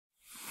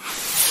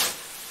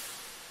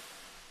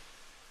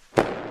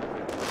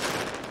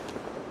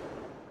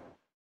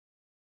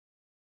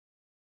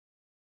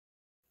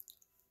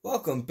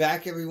Welcome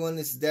back, everyone.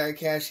 This is Derek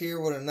Cash here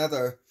with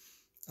another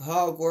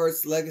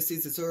Hogwarts Legacy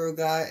tutorial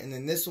guide. And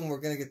in this one, we're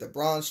going to get the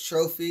bronze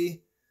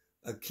trophy,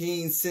 a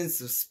keen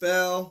sense of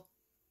spell.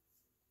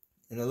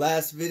 In the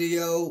last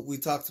video, we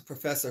talked to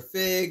Professor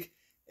Fig,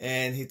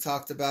 and he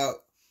talked about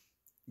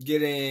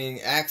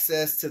getting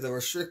access to the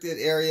restricted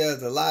area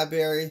of the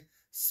library.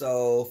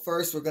 So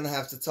first, we're going to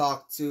have to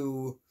talk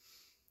to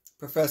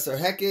Professor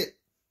Hecat,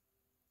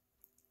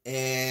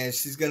 and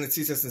she's going to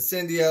teach us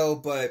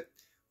Incendio, but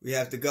we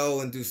have to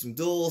go and do some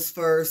duels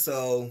first.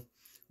 So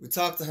we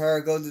talk to her,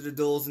 go to the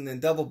duels, and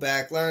then double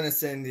back, learn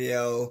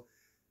Incendio,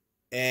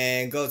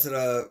 and go to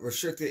the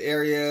restricted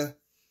area.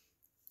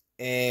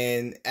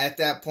 And at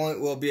that point,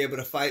 we'll be able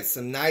to fight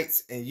some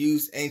knights and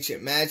use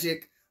ancient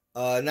magic.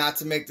 Not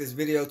to make this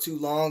video too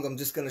long, I'm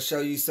just going to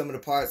show you some of the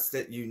parts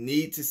that you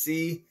need to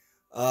see.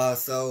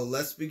 So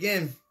let's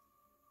begin.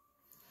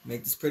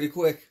 Make this pretty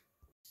quick.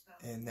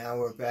 And now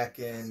we're back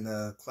in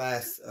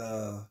class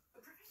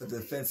for the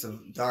Defense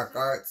of Dark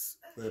Arts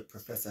with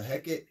Professor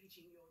Hecat.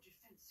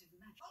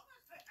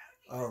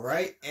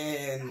 Alright,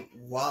 and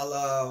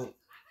while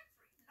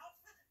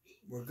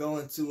we're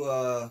going to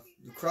the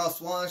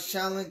Cross Wands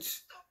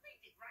Challenge,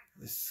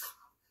 this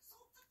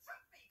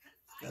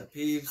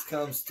Peeves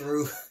comes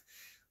through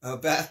a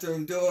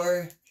bathroom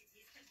door.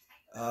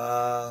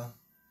 And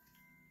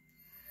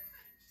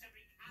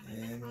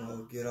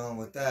we'll get on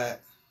with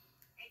that.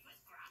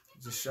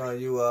 Just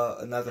showing you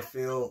another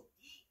field.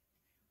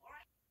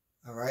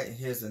 Alright, and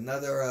here's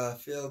another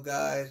field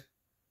guide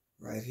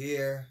right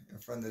here in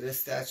front of this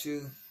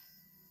statue.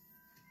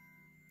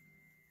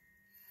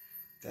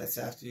 That's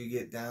after you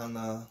get down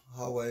the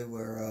hallway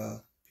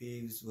where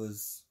Peeves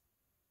was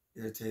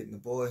irritating the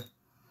boy.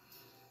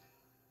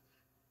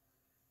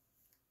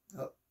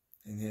 Oh,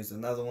 and here's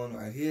another one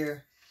right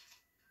here.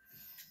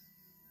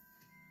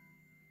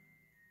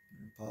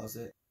 Pause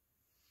it.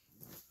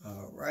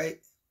 Alright,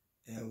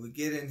 and we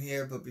get in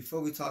here, but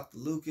before we talk to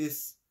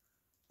Lucas,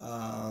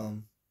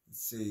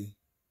 let's see.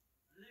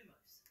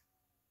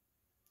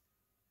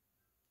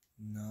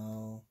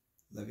 No.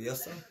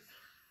 Levioso?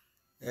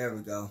 There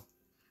we go.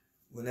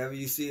 Whenever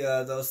you see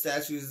those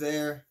statues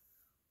there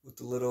with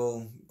the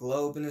little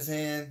globe in his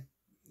hand,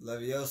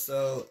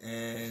 Levioso,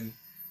 and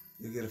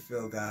you get a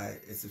field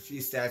guide. It's a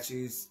few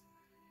statues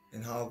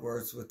in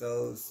Hogwarts with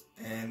those,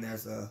 and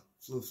there's a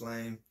flue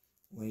flame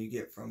when you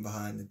get from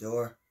behind the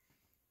door.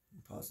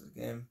 Pause it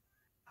again.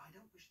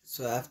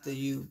 So after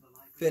you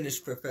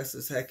finish Professor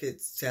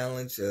Hecat's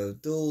challenge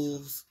of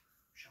duels,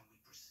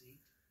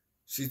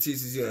 she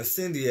teaches you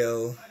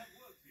Incendio,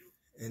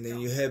 and then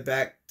you head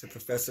back to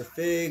Professor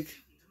Fig.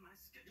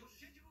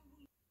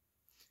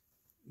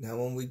 Now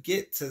when we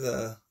get to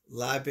the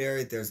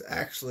library, there's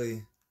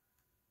actually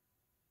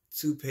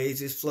 2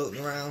 pages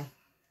floating around.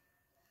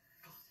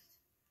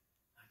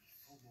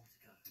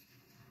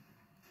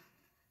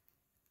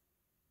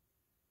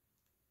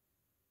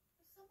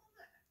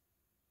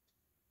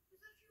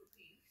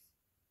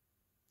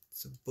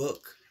 It's a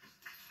book.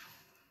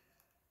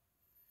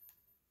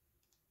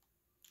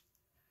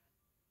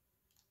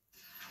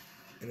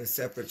 And a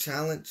separate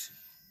challenge.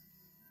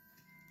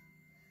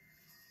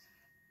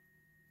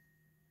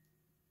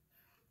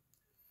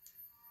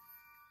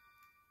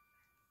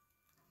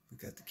 We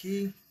got the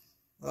key.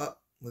 Oh,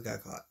 we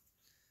got caught.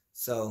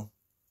 So,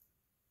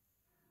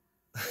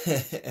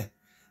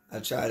 I'll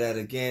try that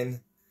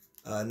again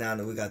now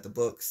that we got the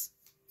books.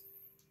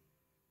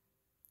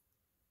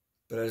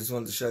 But I just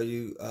wanted to show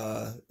you,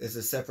 it's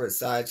a separate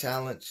side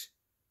challenge.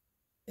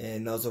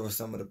 And those are where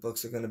some of the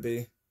books are going to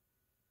be.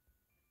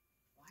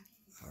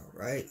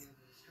 Alright.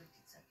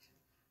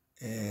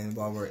 And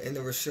while we're in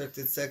the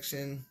restricted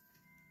section,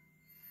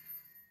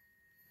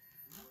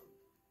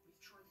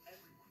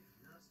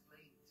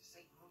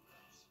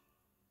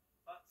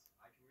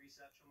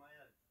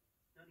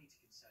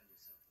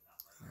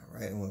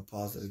 alright, and we'll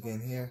pause it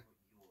again here.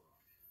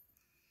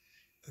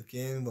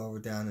 Again, while we're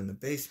down in the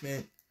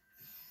basement,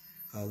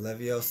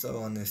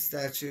 Levioso on this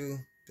statue.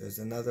 There's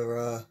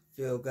another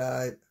field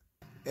guide.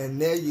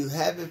 And there you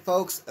have it,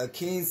 folks. A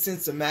keen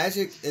sense of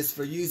magic is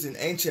for using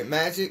ancient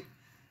magic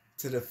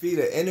to defeat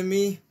an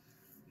enemy.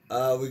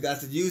 We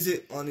got to use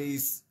it on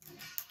these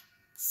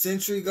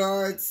sentry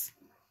guards.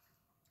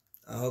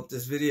 I hope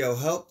this video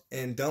helped.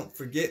 And don't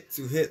forget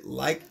to hit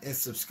like and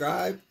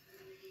subscribe.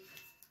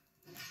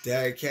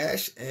 Derek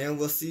Cash, and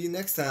we'll see you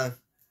next time.